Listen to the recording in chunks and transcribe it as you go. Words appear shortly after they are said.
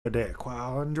De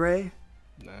Quandre,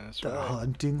 That's the right.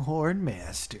 hunting horn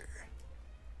master.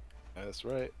 That's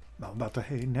right. I'm about to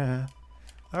hey now.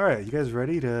 All right, you guys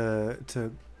ready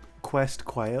to quest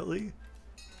quietly?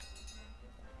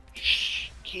 Shh,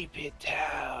 keep it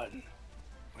down.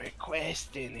 We're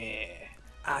questing it.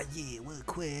 Ah, yeah, we're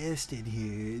questing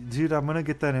here, dude. I'm gonna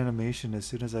get that animation as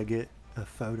soon as I get a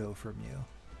photo from you,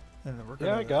 and then we're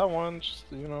gonna. Yeah, I got one. Just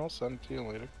send it to you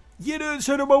later. You didn't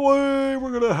send it my way.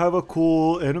 We're gonna have a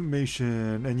cool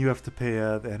animation, and you have to pay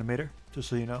the animator, just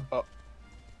so you know. Oh.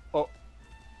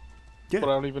 Yeah. But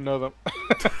I don't even know them.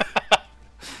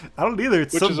 I don't either.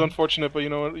 Which is unfortunate, but you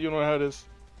know how it is.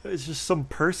 It's just some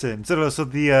person. So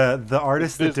the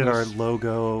artist that did our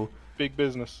logo. Big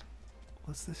business.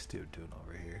 What's this dude doing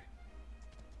over here?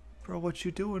 Bro, what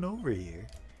you doing over here?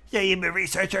 Yeah, I'm a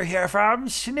researcher here from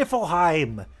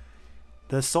Sniffelheim.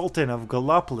 The Sultan of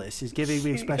Gallopolis is giving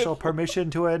me special permission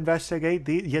to investigate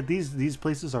these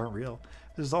places aren't real.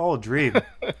 This is all a dream.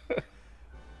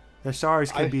 The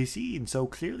stars can be seen so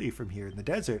clearly from here in the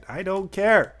desert. I don't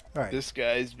care. All right. This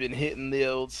guy's been hitting the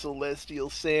old celestial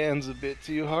sands a bit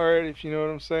too hard, if you know what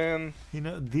I'm saying. You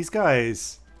know, these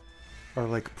guys are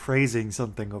like praising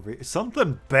something over here.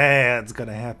 Something bad's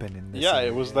gonna happen in this area.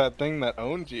 It was that thing that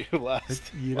owned you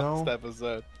last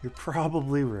episode. You're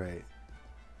probably right.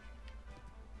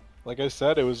 Like I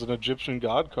said, it was an Egyptian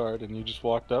god card, and you just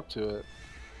walked up to it.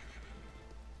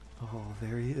 Oh,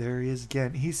 there he is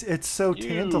again. It's so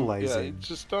tantalizing. Yeah,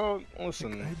 just don't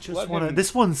listen. I just want to.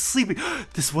 This one's sleeping.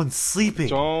 This one's sleeping.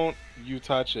 Don't you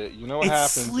touch it. You know what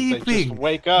happens? Sleeping. They just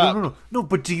wake up. No.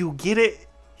 But do you get it?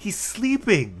 He's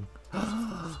sleeping.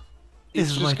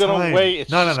 It's just gonna wait.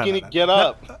 It's just gonna get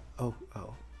up. Oh.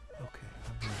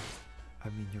 Okay. I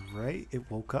mean, you're right. It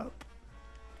woke up.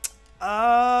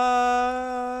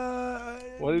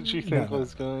 What did you think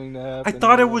was going to happen? I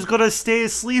thought it was going to stay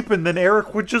asleep and then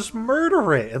Eric would just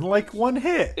murder it in like one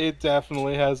hit. It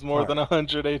definitely has more than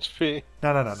 100 HP.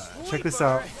 No. Check this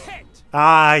out.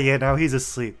 Yeah, now he's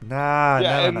asleep. Now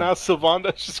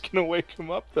Sylvando's just going to wake him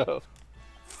up, though.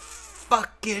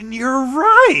 Fucking, you're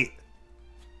right!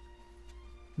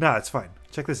 Nah, it's fine.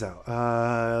 Check this out.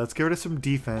 Let's get rid of some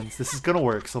defense. This is going to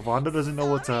work. Sylvando doesn't know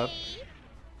what's up.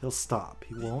 He'll stop.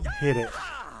 He won't hit it.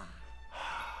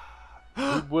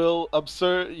 He will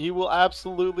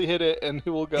absolutely hit it, and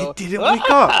he will go. It didn't wake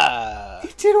up.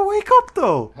 It didn't wake up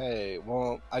though. Hey,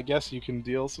 well, I guess you can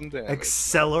deal some damage.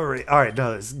 Accelerate. All right,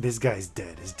 no, this guy's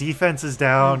dead. His defense is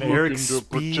down. Eric's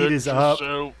speed is up.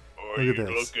 Look at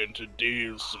this. Looking to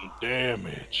deal some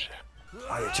damage.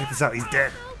 Oh yeah, check this out. He's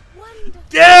dead.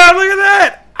 Yeah, look at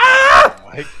that. Ah! Oh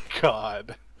my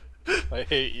God, I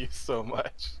hate you so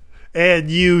much.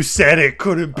 And you said it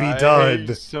couldn't be done. Hate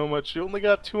you so much. You only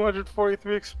got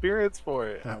 243 experience for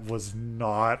it. That was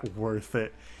not worth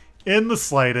it in the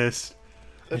slightest.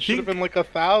 That should have been like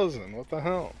 1,000. What the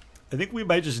hell? I think we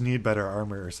might just need better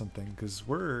armor or something because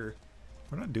we're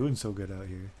not doing so good out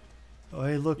here. Oh,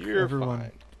 hey, look, everyone.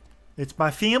 Fine. It's my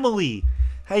family.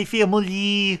 Hey,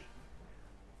 family.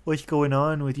 What's going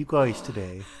on with you guys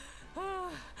today?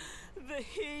 The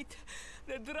heat,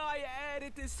 the dry air,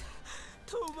 it is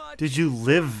too much. Did you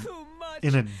live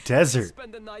in a desert?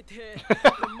 Spend the night here.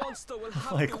 The monster will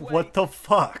have like, to what the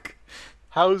fuck?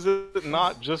 How is it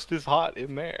not just as hot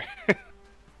in there? I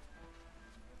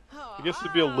guess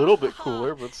it'd be a little bit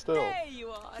cooler, but still.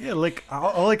 Yeah, like,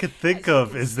 all I could think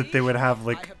of is that they would have,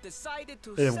 like,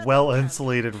 a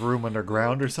well-insulated room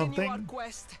underground or something.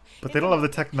 But they don't have the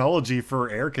technology for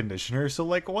air conditioner, so,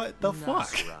 like, what the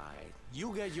fuck?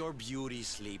 You get your beauty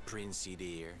sleep, Princey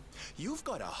dear. You've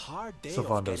got a hard day Sylvando's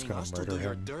of getting gonna us to murder do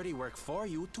your him. dirty work for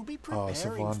you to be preparing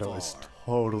Sylvando for. is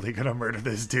totally gonna murder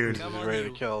this dude. He's ready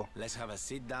to kill. Let's have a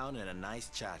sit down and a nice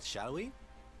chat, shall we?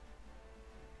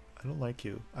 I don't like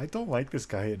you. I don't like this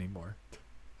guy anymore.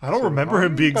 I don't remember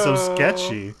him being so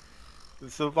sketchy.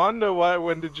 Sylvando,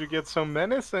 when did you get so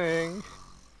menacing?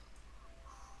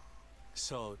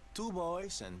 So, 2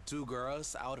 boys and 2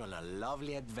 girls out on a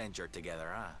lovely adventure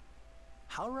together, huh?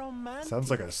 How romantic. Sounds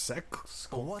like a sex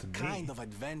cult what to me. kind of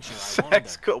adventure, I wonder?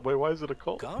 Sex cult? Wait, why is it a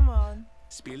cult? Come on,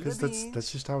 spill the beans. beans.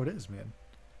 That's just how it is, man.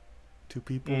 2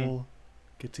 people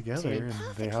get together and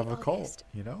they have a cult,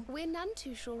 you know? We're none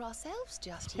too sure ourselves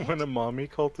just yet. When a mommy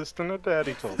cultist and a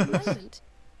daddy cultist.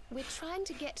 We're trying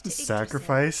to get to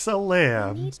sacrifice a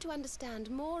lamb. We need to understand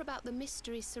more about the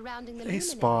mysteries surrounding the Hey,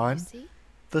 Spawn,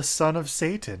 the son of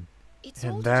Satan.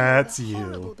 And that's you. A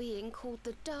horrible being called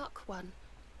the Dark One.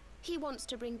 He wants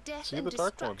to bring death and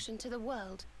destruction to the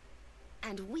world,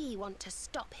 and we want to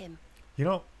stop him. You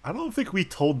know, I don't think we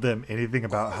told them anything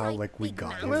about how, like, we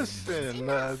got him. Listen,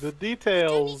 the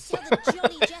details.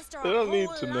 They don't need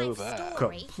to know that.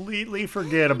 Completely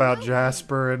forget about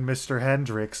Jasper and Mr.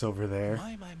 Hendricks over there.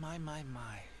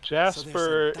 My.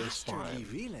 Jasper So is fine.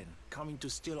 villain coming to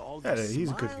steal all Yeah, the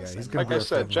he's a good smiles guy. He's and gonna Like I be a said,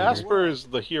 friend later. Jasper is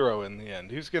the hero in the end.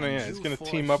 He's gonna you four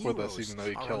team up with us, heroes even though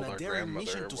he are killed on a our daring grandmother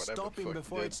mission or to whatever stop the him fuck he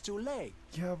before did. it's too late.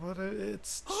 Yeah, but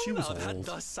she was Now that old.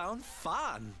 does sound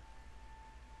fun.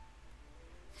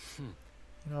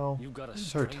 You know, You got a this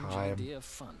is her strange time. idea of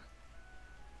fun.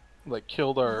 Like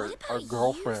killed our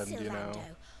girlfriend, you know.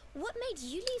 What made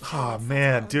you leave? Oh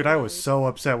man, dude, I was so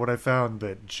upset when I found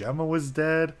that Gemma was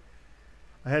dead.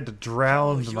 I had to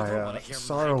drown You my don't wanna hear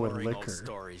sorrow in boring old liquor.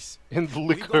 stories. In the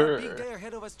We've got a big liquor. day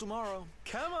ahead of us tomorrow.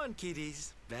 Come on,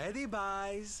 kiddies. Betty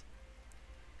buys.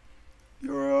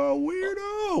 You're a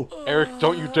weirdo. Eric,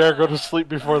 don't you dare go to sleep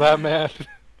before that man.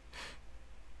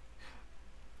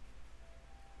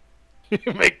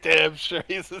 You make damn sure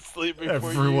he's asleep before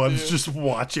Everyone's you do. just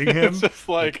watching him. It's just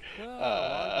like, Well,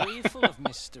 aren't we full of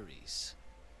mysteries?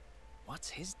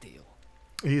 What's his deal?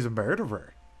 He's a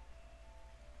murderer.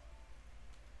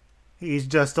 He's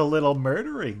just a little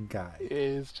murdering guy.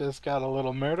 he's just got a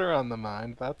little murder on the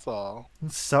mind, that's all.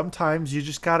 Sometimes you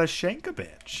just gotta shank a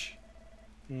bitch.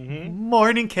 Mm-hmm.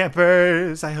 Morning,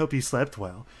 campers. I hope you slept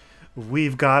well.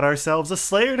 We've got ourselves a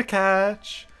slayer to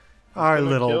catch. Our gonna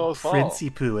kill little us all. Princey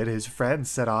Pooh and his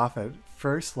friends set off at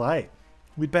first light.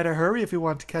 We'd better hurry if we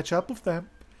want to catch up with them.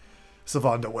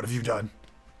 Sylvando, what have you done?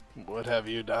 What have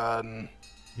you done?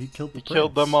 He killed the You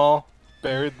killed prince. them all,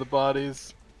 buried the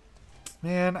bodies.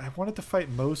 Man, I wanted to fight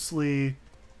mostly...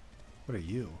 What are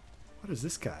you? What is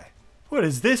this guy? What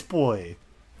is this boy?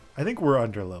 I think we're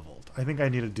underleveled. I think I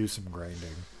need to do some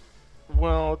grinding.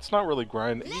 Well, it's not really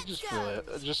grinding. You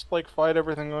just like fight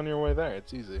everything on your way there.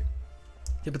 It's easy.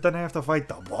 Yeah, but then I have to fight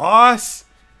the boss?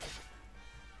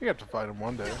 You have to fight him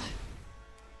one day.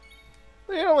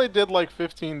 They only did like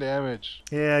 15 damage.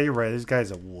 Yeah, you're right. This guy's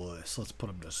a wuss. Let's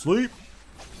put him to sleep.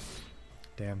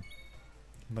 Damn.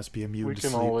 He must be immune We to can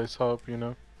sleep. always hope, you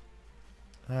know.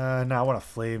 Now I want a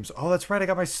flames. Oh, that's right. I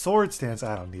got my sword stance.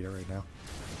 I don't need it right now.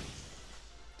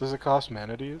 Does it cost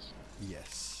mana to use?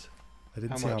 Yes. I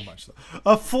didn't How see much? how much though.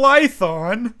 A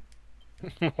Flython!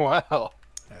 Wow.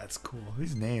 That's cool.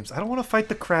 These names. I don't want to fight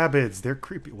the Crabbids. They're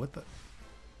creepy. What the?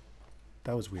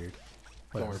 That was weird.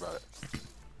 Don't worry Whatever. about it.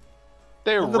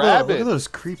 They're Look at rabid. those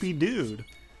creepy dude.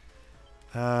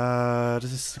 Does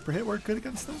his super hit work good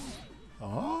against them?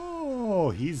 Oh,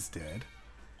 he's dead.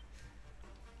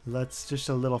 Let's just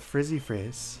a little frizzy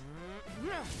frizz.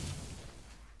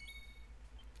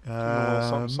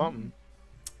 Something, something.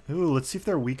 Ooh, let's see if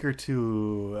they're weaker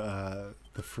to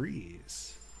the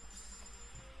freeze.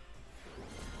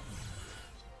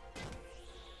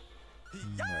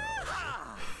 No.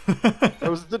 That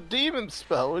was the demon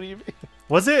spell. What do you mean?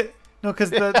 Was it? No, because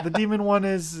the demon one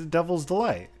is Devil's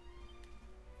Delight.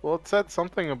 Well, it said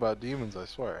something about demons, I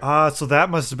swear. So that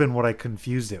must have been what I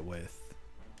confused it with.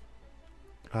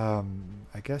 I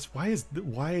guess why is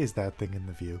that thing in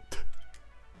the view?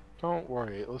 Don't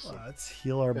worry. Listen. Let's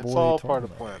heal our boy. It's all part of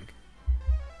the Tormund. plan.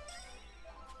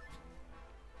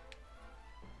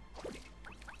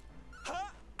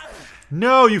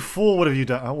 No, you fool! What have you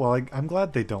done? Oh, well, I'm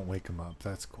glad they don't wake him up.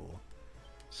 That's cool.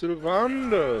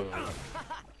 Sylvando.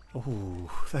 Ooh,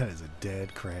 that is a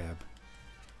dead crab.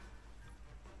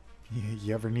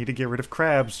 You ever need to get rid of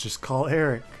crabs, just call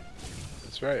Eric.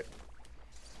 That's right.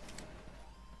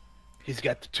 He's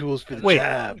got the tools for the Wait.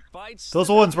 job. Those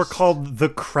ones were called the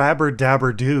Crabber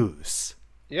Dabber Doos.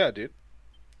 Yeah, dude.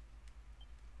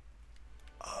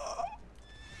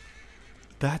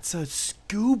 That's a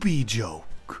Scooby joke.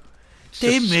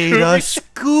 They a made a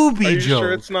Scooby Are you joke.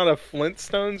 sure it's not a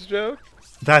Flintstones joke?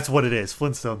 That's what it is.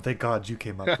 Flintstone. Thank God you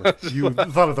came up with. You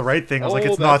thought of the right thing. I was like,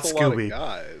 it's not that's a lot of Scooby.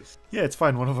 guys. Yeah, it's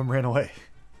fine. One of them ran away.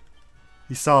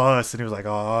 He saw us and he was like,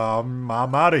 "Oh, I'm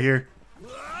out of here."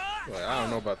 Well, I don't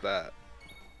know about that.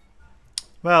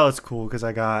 Well, it's cool because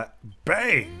I got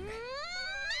bang,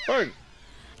 Fine.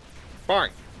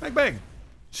 Fine. bang, bang.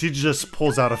 She just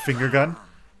pulls out a finger gun.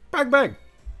 Bang, bang.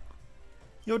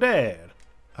 Yo, Dad.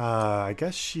 I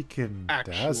guess she can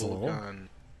Actual dazzle. gun.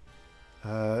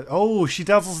 Oh, she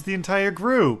dazzles the entire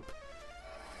group.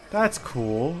 That's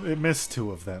cool. It missed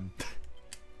 2 of them.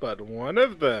 But one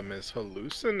of them is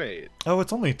hallucinate. Oh,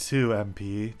 it's only 2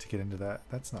 MP to get into that.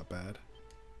 That's not bad.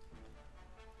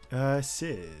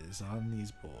 Sizz on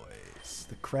these boys.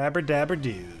 The Crabber Dabber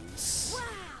Doos.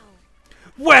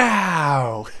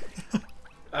 Wow!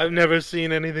 I've never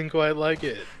seen anything quite like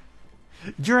it.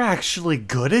 You're actually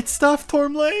good at stuff,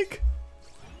 Tormlake?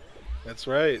 That's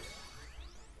right.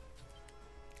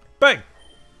 Bang!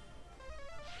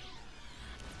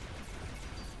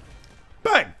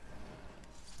 Bang!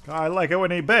 I like it when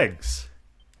he bangs.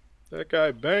 That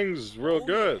guy bangs real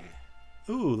good.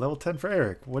 Ooh, level 10 for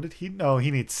Eric. What did he... No, he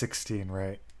needs 16,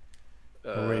 right?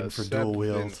 We're waiting for dual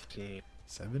wield.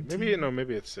 17?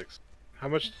 Maybe it's 6. How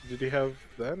much did he have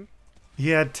then? He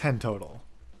had 10 total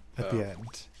at the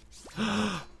end.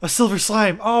 A silver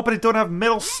slime! Oh, but I don't have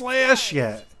metal slash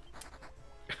yet!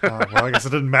 Well, I guess it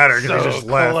didn't matter because he just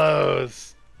left.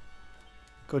 Close.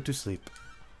 Go to sleep.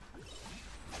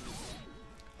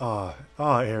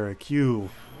 Eric, you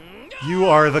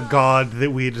are the god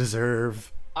that we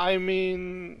deserve. I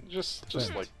mean, just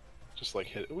like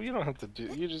hit it. Well, you don't have to do.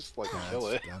 You just like kill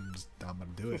it. I'm gonna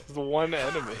do it. It's the one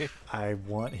enemy. I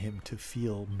want him to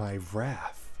feel my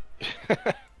wrath.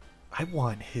 I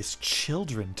want his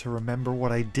children to remember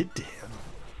what I did to him.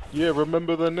 Yeah,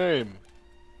 remember the name.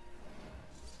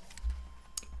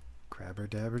 Crabber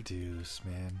dabber doos,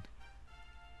 man.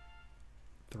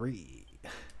 3.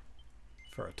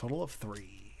 For a total of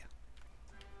 3.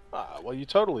 Ah, well, you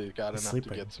totally got He's enough sleeping.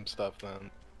 to get some stuff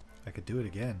then. I could do it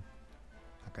again.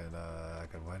 I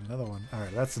could find another one.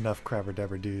 Alright, that's enough crabber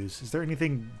dabber doos. Is there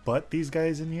anything but these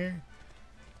guys in here?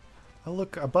 Oh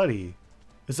look, a buddy.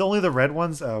 Is it only the red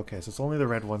ones? Oh, okay, so it's only the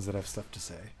red ones that have stuff to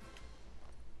say.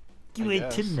 You I need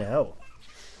to guess. know.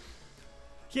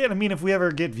 Yeah, I mean, if we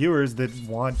ever get viewers that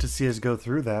want to see us go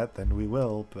through that, then we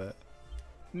will, but...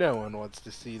 No one wants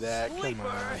to see that. Come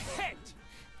on.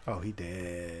 Oh, he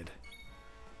did.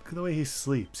 Look at the way he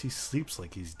sleeps. He sleeps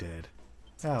like he's dead.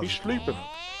 Oh, He's sleeping.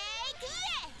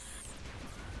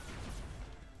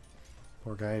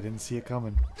 poor guy didn't see it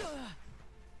coming.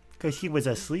 Because he was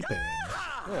asleep.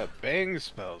 Yeah, bang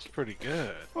smells pretty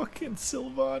good. Fucking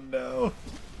Sylvando.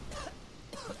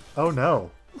 Oh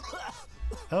no.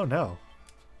 Oh no.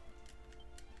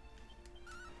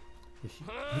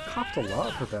 He copped a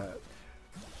lot for that.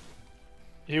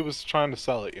 He was trying to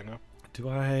sell it, you know. Do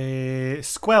I...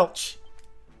 Squelch!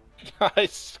 I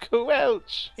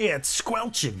squelch. It's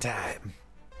squelching time.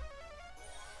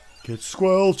 Get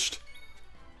squelched.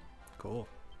 Cool.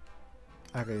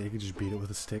 Okay, you can just beat it with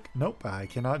a stick. Nope, I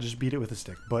cannot just beat it with a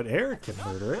stick. But Eric can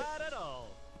murder it.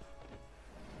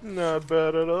 Not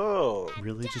bad at all.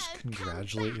 Really, just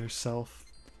congratulate yourself.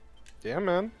 Yeah,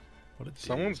 man. What a dude.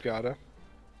 Someone's gotta.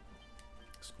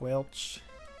 Squelch.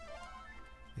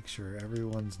 Make sure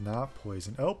everyone's not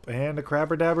poisoned. Oh, and a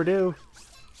crabber dabber do.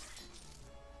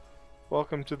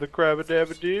 Welcome to the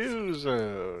Crabba-Dabba-Doo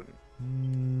zone.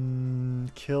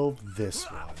 Kill this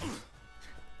one.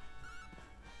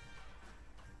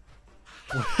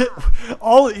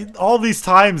 all these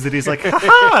times that he's like,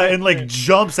 haha, and like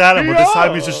jumps at him, but this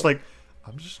time he's just like,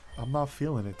 I'm not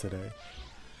feeling it today.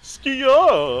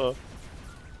 Skia!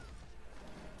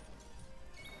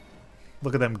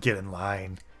 Look at them get in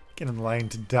line. Get in line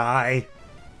to die.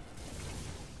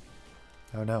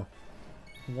 Oh no.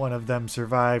 One of them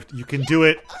survived. You can do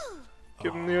it.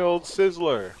 Give him the old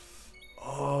sizzler.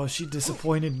 Oh, she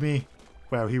disappointed me.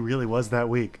 Wow, he really was that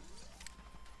weak.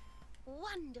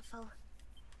 Wonderful.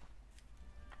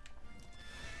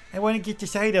 I want to get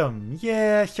this item.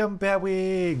 Yeah, some bat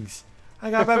wings.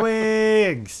 I got bat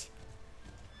wings.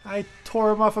 I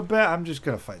tore him off a bat. I'm just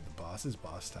going to fight the boss. It's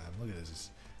boss time. Look at this.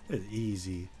 It's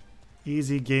easy.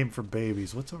 Easy game for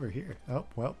babies. What's over here? Oh,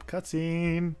 well,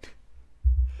 cutscene.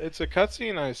 It's a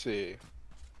cutscene, I see.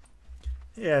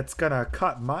 Yeah, it's going to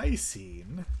cut my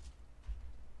scene.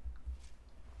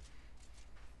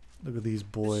 Look at these The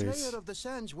boys. Slayer of the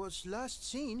Sands was last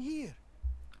seen here.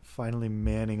 Finally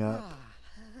manning up.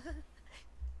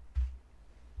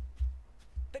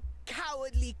 The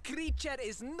cowardly creature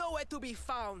is nowhere to be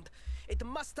found. It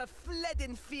must have fled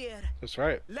in fear. That's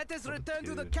right. Let us return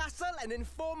to the castle and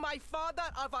inform my father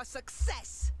of our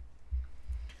success.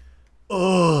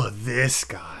 Oh, this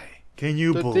guy. Can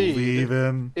you The believe deed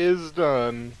him? is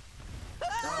done.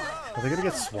 Are they going to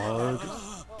get swallowed?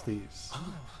 Please.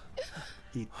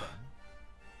 Eat them.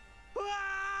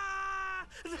 Ah!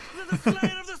 The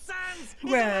Slayer of the Sands! is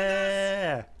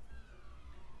Wah!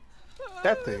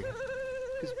 That thing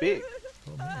is big.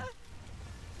 Oh, man.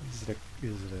 Is it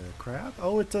a crab?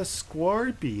 Oh, it's a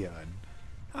scorpion.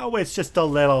 Oh, it's just a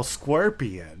little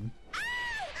scorpion.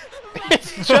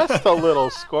 It's just a little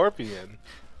scorpion.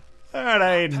 That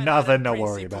ain't nothing to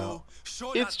worry about.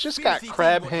 It's just got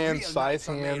crab hands, scythe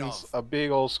hands, a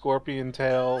big old scorpion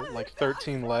tail, like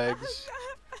 13 legs.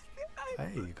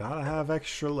 Hey, you gotta have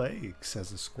extra legs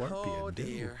as a scorpion. Oh dude.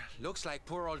 dear. Looks like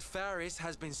poor old Ferris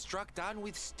has been struck down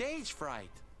with stage fright.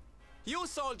 You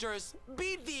soldiers,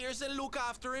 beat the ears and look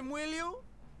after him, will you?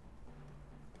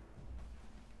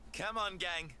 Come on,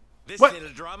 gang. This What? little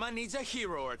drama needs a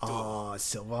hero or two. Oh,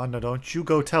 Sylvando, don't you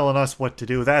go telling us what to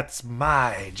do. That's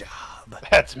my job.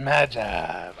 That's my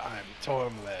job. I'm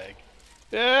Tormleg.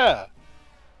 Yeah.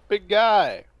 Big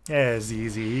guy. Yeah, it's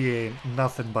easy. He ain't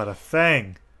nothing but a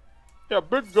thing. Yeah,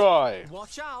 big guy.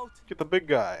 Watch out. Get the big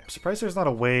guy. I'm surprised there's not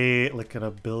a way, like an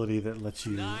ability that lets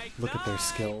you look at their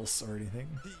skills or anything.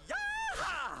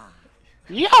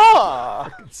 Yeah.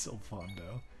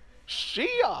 Sylvando.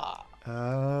 Shia.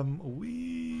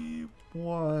 We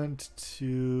want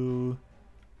to...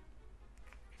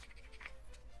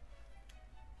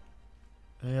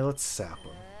 Yeah, let's sap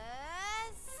him.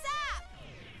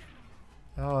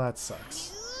 Oh, that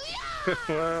sucks.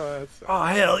 Well, that's Oh,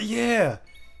 hell yeah!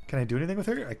 Can I do anything with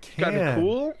her? I can. kind of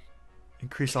cool.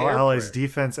 Increase all allies'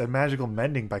 defense and magical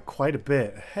mending by quite a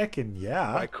bit. Heckin'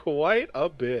 yeah. By quite a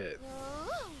bit.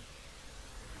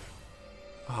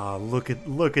 Ah, look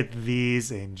at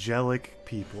these angelic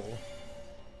people.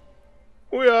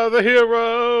 We are the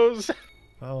heroes.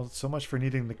 Well, so much for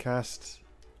needing to cast.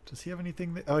 Does he have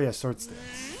anything? Oh yeah, sword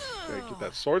stance. Gotta get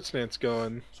that sword stance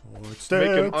going. Sword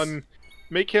stance.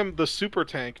 Make him the super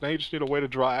tank. Now you just need a way to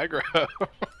draw aggro.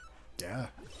 Yeah.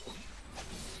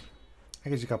 I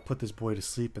guess you gotta put this boy to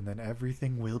sleep, and then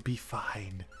everything will be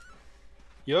fine.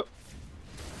 Yep.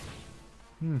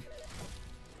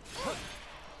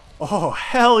 Oh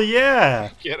hell yeah!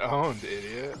 Get owned,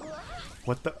 idiot.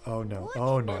 What the? Oh no!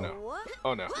 Oh no! Oh no.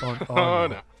 Oh no. Oh, oh, Oh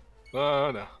no.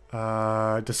 no.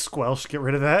 Oh no. Does Squelch get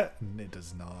rid of that? It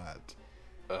does not.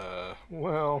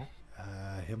 Well.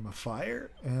 Him a fire?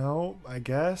 No, I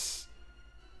guess.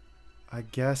 I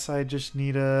just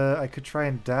need a... I could try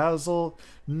and dazzle.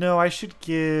 No, I should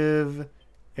give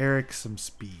Eric some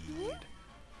speed.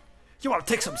 You want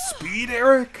to take some speed,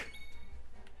 Eric?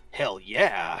 Hell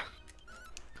yeah.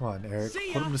 Come on, Eric.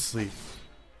 Put him to sleep.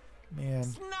 Man.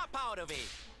 Snap out of it.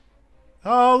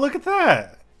 Oh, look at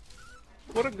that.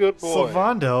 What a good boy.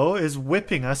 Sylvando is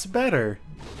whipping us better.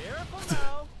 Careful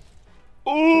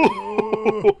now.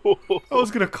 Ooh. I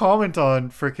was going to comment on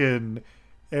frickin'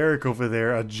 Eric over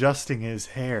there adjusting his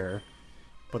hair,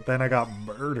 but then I got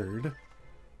murdered.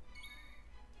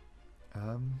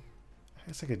 I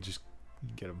guess I could just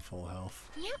get him full health.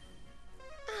 Yep.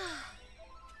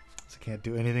 So I can't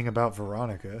do anything about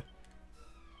Veronica.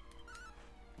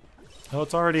 Oh,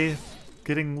 it's already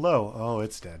getting low. Oh,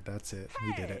 it's dead. That's it.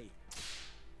 We did it.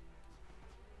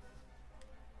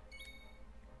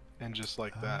 And just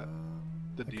like that,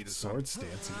 the I deed could is sword done.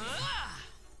 stance again.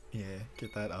 Yeah,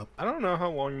 get that up. I don't know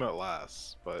how long that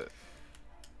lasts, but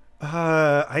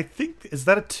I think, is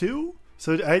that a 2?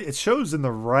 So it shows in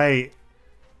the right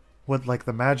what like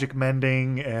the magic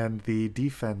mending and the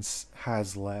defense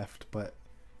has left, but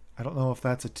I don't know if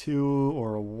that's a 2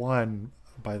 or a 1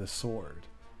 by the sword.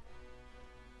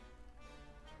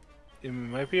 it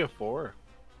might be a 4.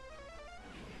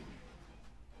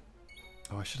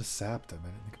 Oh, I should have sapped him. I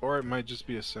didn't think Or it might just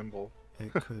be a symbol.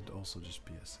 it could also just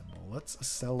be a symbol. Let's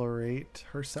accelerate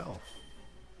herself.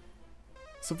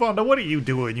 Sylvando, what are you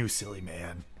doing, you silly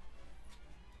man?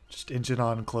 Just inching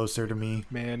on closer to me.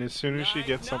 Man, as soon as she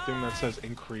gets something that says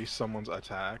increase someone's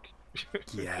attack,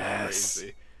 it's Yes.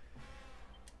 crazy.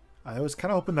 I was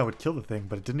kind of hoping that would kill the thing,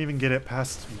 but it didn't even get it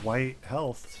past white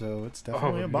health, so it's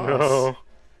definitely Oh a boss. no.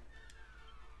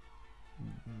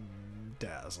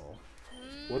 Dazzle.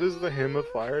 What does the Hymn of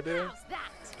Fire do?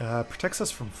 Protects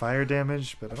us from fire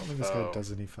damage, but I don't think this guy Oh.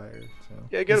 does any fire. So.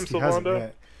 Yeah, get At least him, he hasn't Sylvando.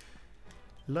 yet.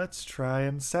 Let's try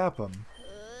and sap him.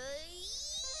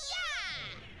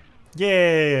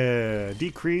 Yeah!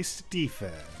 Decreased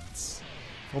defense.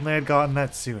 If only I'd gotten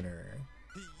that sooner.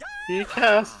 He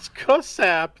casts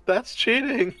Cussap. That's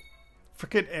cheating.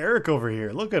 Frickin' Eric over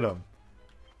here. Look at him.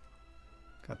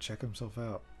 Gotta check himself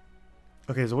out.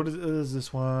 Okay, so what is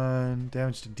this one?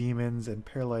 Damage to demons and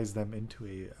paralyze them into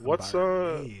a What's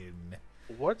bargain.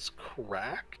 What's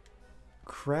crack?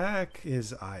 Crack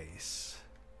is ice.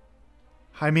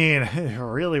 I mean, I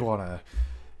really want to...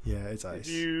 Yeah, it's ice. If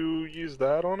you use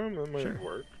that on him, that might Sure.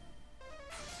 work.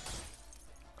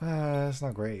 It's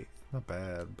not great. Not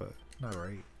bad, but not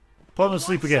great. Put him to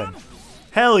sleep again.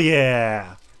 Hell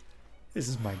yeah! This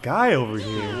is my guy over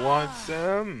here. Wants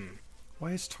him.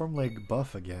 Why is Tormleg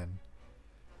buff again?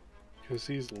 Because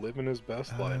he's living his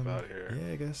best life out here.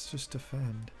 Yeah, I guess just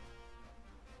defend.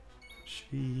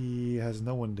 She has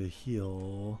no one to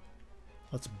heal.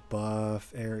 Let's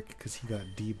buff Eric because he got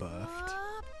debuffed.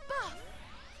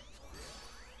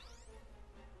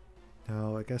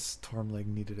 No, I guess Tormleg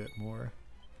needed it more.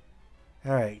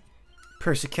 Alright.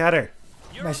 Persecutor.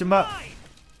 Mess him up.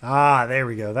 Ah, there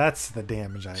we go. That's the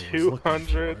damage I was looking for.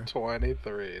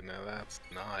 223. Now that's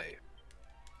nice.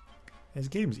 This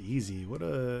game's easy. What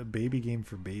a baby game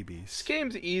for This babies.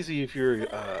 game's easy if you're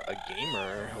a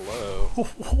gamer. Hello.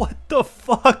 What the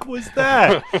fuck was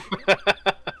that?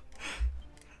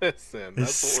 Listen,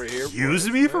 that's what we're here for. Excuse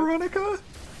me, Veronica?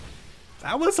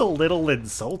 That was a little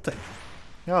insulting.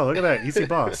 Oh, look at that. Easy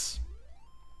boss.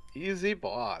 Easy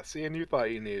boss. And you thought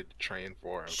you needed to train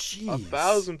for him. Jeez.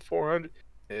 1,400.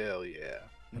 Hell yeah.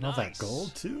 And all that Nice.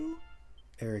 gold, too?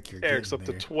 Eric, you're Eric's getting up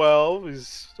to there. 12.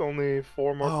 He's only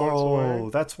 4 more points Oh, away.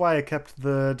 that's why I kept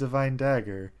the Divine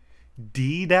Dagger.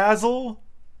 D-Dazzle?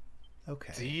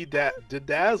 Okay.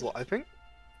 Dazzle. I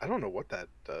don't know what that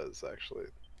does, actually.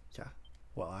 Yeah.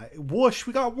 Well, whoosh!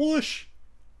 We got whoosh!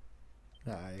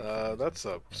 That's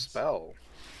a spell.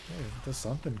 Yeah, it does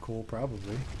something cool,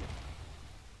 probably.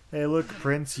 Hey, look,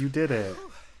 Prince, you did it.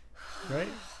 Right?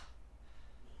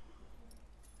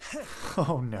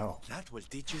 Oh, no. That will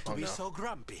teach you to Oh, be no. so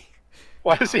grumpy.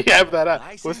 Why does he have that out?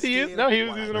 Nice Was and he? still, No, he was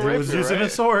while using a I He rapier, was using a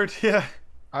right? sword, yeah.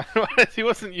 He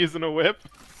wasn't using a whip.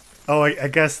 Oh, I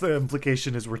guess the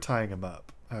implication is we're tying him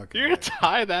up. Okay. You're gonna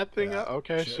tie that thing Yeah, up?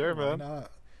 Okay, sure, why man.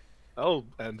 not? That'll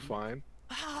end fine.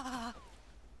 I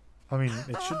mean,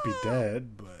 it should be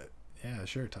dead, but yeah,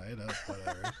 sure, tie it up,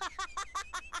 whatever.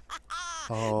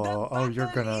 Oh,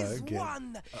 you're gonna get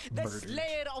The murdered.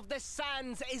 Slayer of the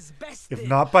Sands is bested. If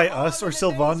not by All us or in a day's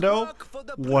Sylvando, work for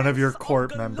the one of your Prince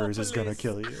court members is gonna Gallopolis.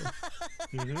 kill you.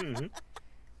 Mm-hmm.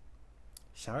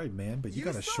 Sorry, man, but you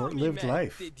got a saw me, short-lived man,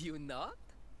 life. Did you not?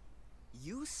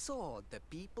 You saw the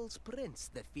People's Prince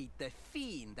defeat the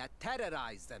fiend that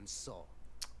terrorized them so.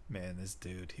 Man, this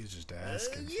dude, he's just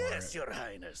asking for Yes, it. Your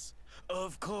Highness.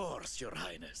 Of course, Your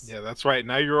Highness. Yeah, that's right.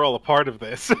 Now you're all a part of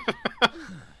this.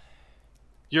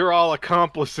 You're all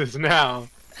accomplices now.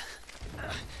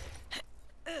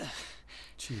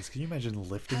 Jeez, can you imagine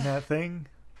lifting that thing?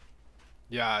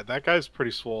 Yeah, that guy's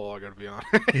pretty swole, I gotta be honest.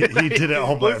 He did it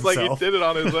all by Looks like he himself. did it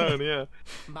on his own, yeah.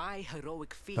 My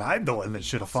heroic feat. I'm the would one that be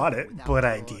should have fought it, impossible but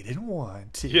I without your didn't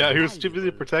want to. Yeah, he was too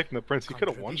busy protecting the prince. He could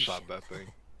have one-shot that thing.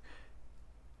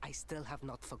 I still have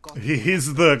not forgotten.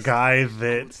 He's the guy I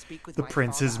that will speak with the my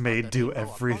princes father made about the do rainbow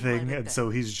upon my everything, and so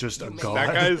return. he's just a You may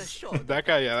god.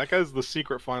 That guy's the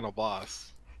secret final boss.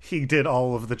 He did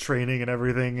all of the training and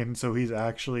everything, and so he's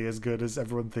actually as good as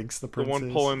everyone thinks the The prince one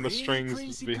is. pulling the Really, strings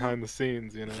Principal? behind the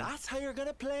scenes, you know. That's how you're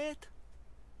gonna play it?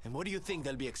 And what do you think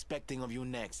they'll be expecting of you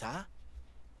next, huh?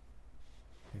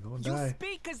 You go and You die.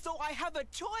 speak as though I have a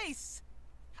choice.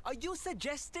 Are you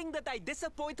suggesting that I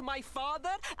disappoint my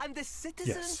father and the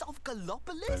citizens Yes. of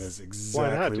Gallopolis? That is Why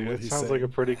exactly not, dude? what It he's sounds saying. like a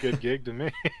pretty good gig to me.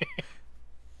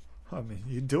 I mean,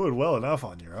 you're doing well enough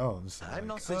on your own. So I'm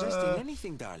not like, suggesting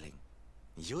anything, darling.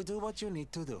 You do what you need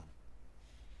to do.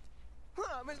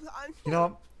 You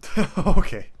know,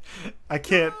 okay. I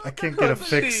can't get a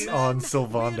fix on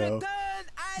Sylvando.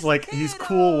 It's like he's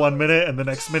cool one minute, and the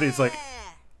next minute he's like,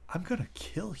 "I'm gonna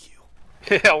kill you."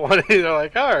 Yeah, one day they're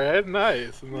like, alright,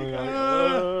 nice. And then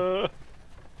you're like,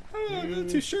 I'm not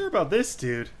too sure about this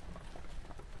dude.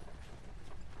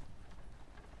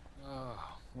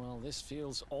 Oh, well, this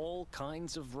feels all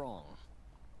kinds of wrong.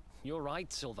 You're right,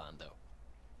 Sylvando.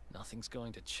 Nothing's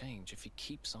going to change if he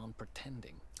keeps on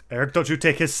pretending. Eric, don't you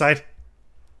take his side.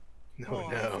 no, Oh,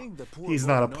 I no. think the poor He's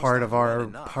boy not a knows part that of our well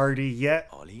enough. party yet.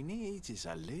 All he needs is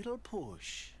a little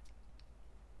push.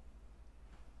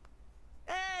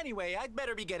 Anyway, I'd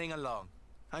better be getting along.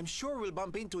 I'm sure we'll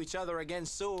bump into each other again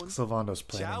soon. Sylvando's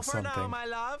planning Ciao for now, something. my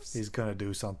loves. He's gonna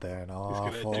do something He's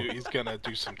awful. gonna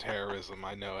do some terrorism,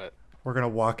 I know it. We're gonna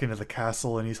walk into the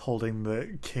castle and he's holding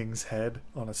the king's head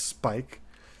on a spike.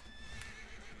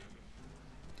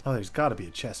 Oh, there's got to be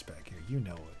a chest back here. You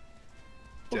know it.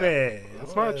 Yeah, Okay,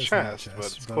 it's well, not a it's chest, but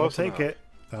it's I'll close take enough. it.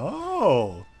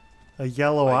 Oh, a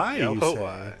yellow eye. You Yellow say?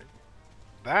 eye.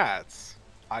 That's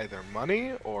either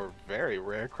money or very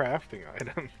rare crafting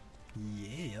item.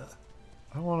 Yeah.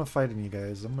 I don't want to fight any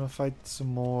guys. I'm gonna fight some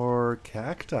more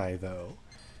cacti though.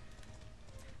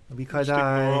 Because Just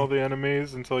ignore all I. the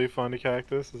enemies until you find a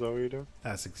cactus. Is that what you're doing?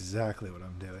 That's exactly what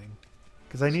I'm doing.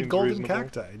 Because I need Seems golden reasonable.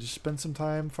 cacti. Just spend some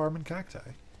time farming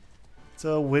cacti. It's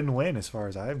a win-win as far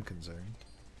as I'm concerned.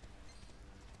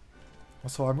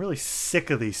 Also, I'm really sick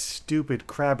of these stupid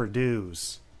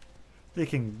crabber-doos. They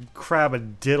can crab a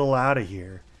diddle out of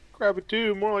here. Grab a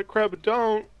do, more like grab a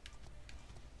don't.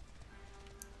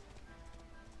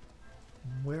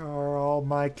 Where are all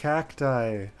my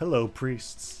cacti? Hello,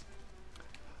 priests.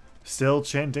 Still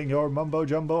chanting your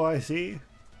mumbo-jumbo, I see.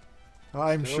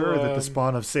 I'm Still, sure that the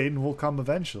spawn of Satan will come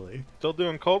eventually. Still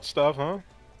doing cult stuff, huh?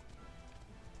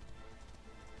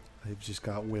 They've just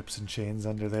got whips and chains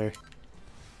under there.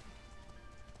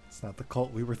 It's not the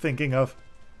cult we were thinking of.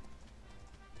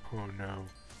 Oh no.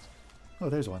 Oh,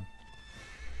 there's one.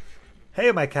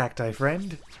 Hey, my cacti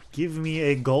friend. Give me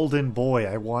a golden boy.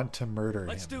 I want to murder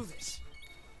Let's him. do this.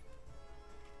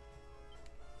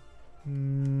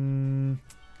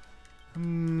 Oh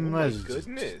my let's-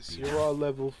 goodness, you're all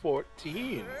level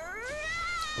 14.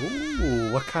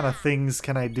 Ooh, what kind of things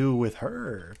can I do with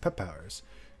her? Pet powers.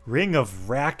 Ring of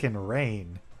Rack and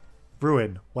Rain.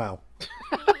 Ruin. Wow.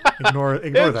 Ignore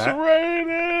It's that.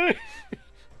 raining!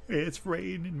 It's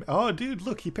raining. Oh, dude,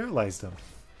 look, he paralyzed him.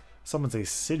 Summons a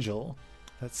sigil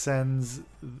that sends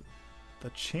the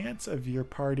chance of your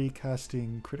party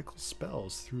casting critical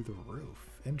spells through the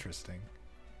roof. Interesting.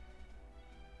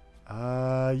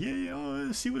 Yeah,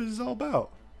 let's see what this is all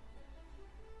about.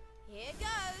 Here goes.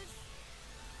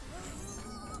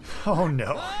 Oh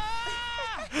no.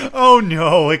 Oh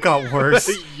no, it got worse.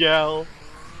 Yell.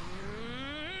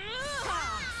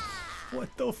 What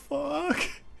the fuck?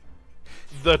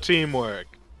 The teamwork.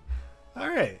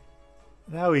 Alright.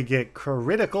 Now we get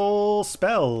critical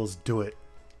spells. Do it.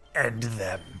 End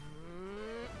them.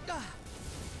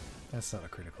 That's not a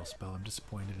critical spell. I'm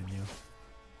disappointed in you.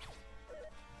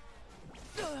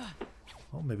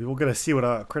 Well, maybe we'll get to see what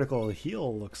a critical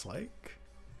heal looks like.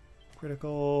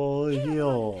 Critical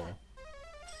heal.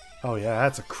 Oh yeah,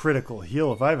 that's a critical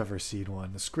heal if I've ever seen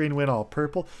one. The screen went all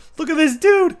purple. Look at this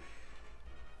dude!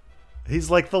 He's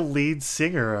like the lead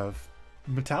singer of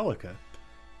Metallica.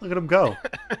 Look at him go.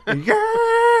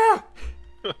 Yeah!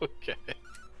 Okay.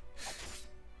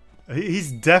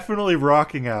 He's definitely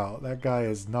rocking out. That guy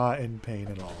is not in pain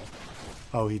at all.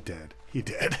 Oh, he did. He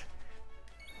did.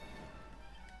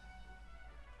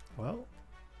 Well,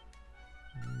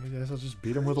 I guess I'll just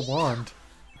beat him with a wand.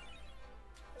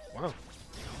 Wow.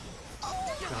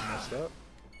 Kinda messed up.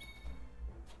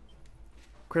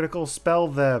 Critical spell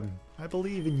them. I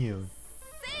believe in you.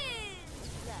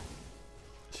 Sizzler.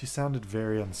 She sounded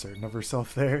very uncertain of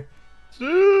herself there. I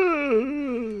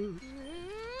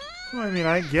mean,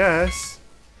 I guess.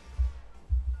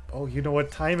 Oh, you know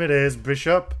what time it is,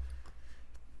 Bishop.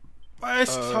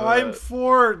 It's time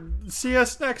for... See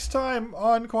us next time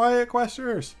on Quiet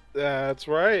Questers. That's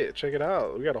right. Check it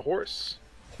out. We got a horse.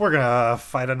 We're gonna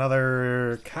fight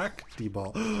another cacti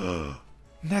ball.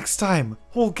 Next time,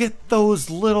 we'll get those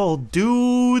little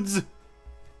dudes.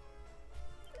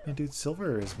 And dude,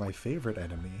 Silver is my favorite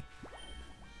enemy.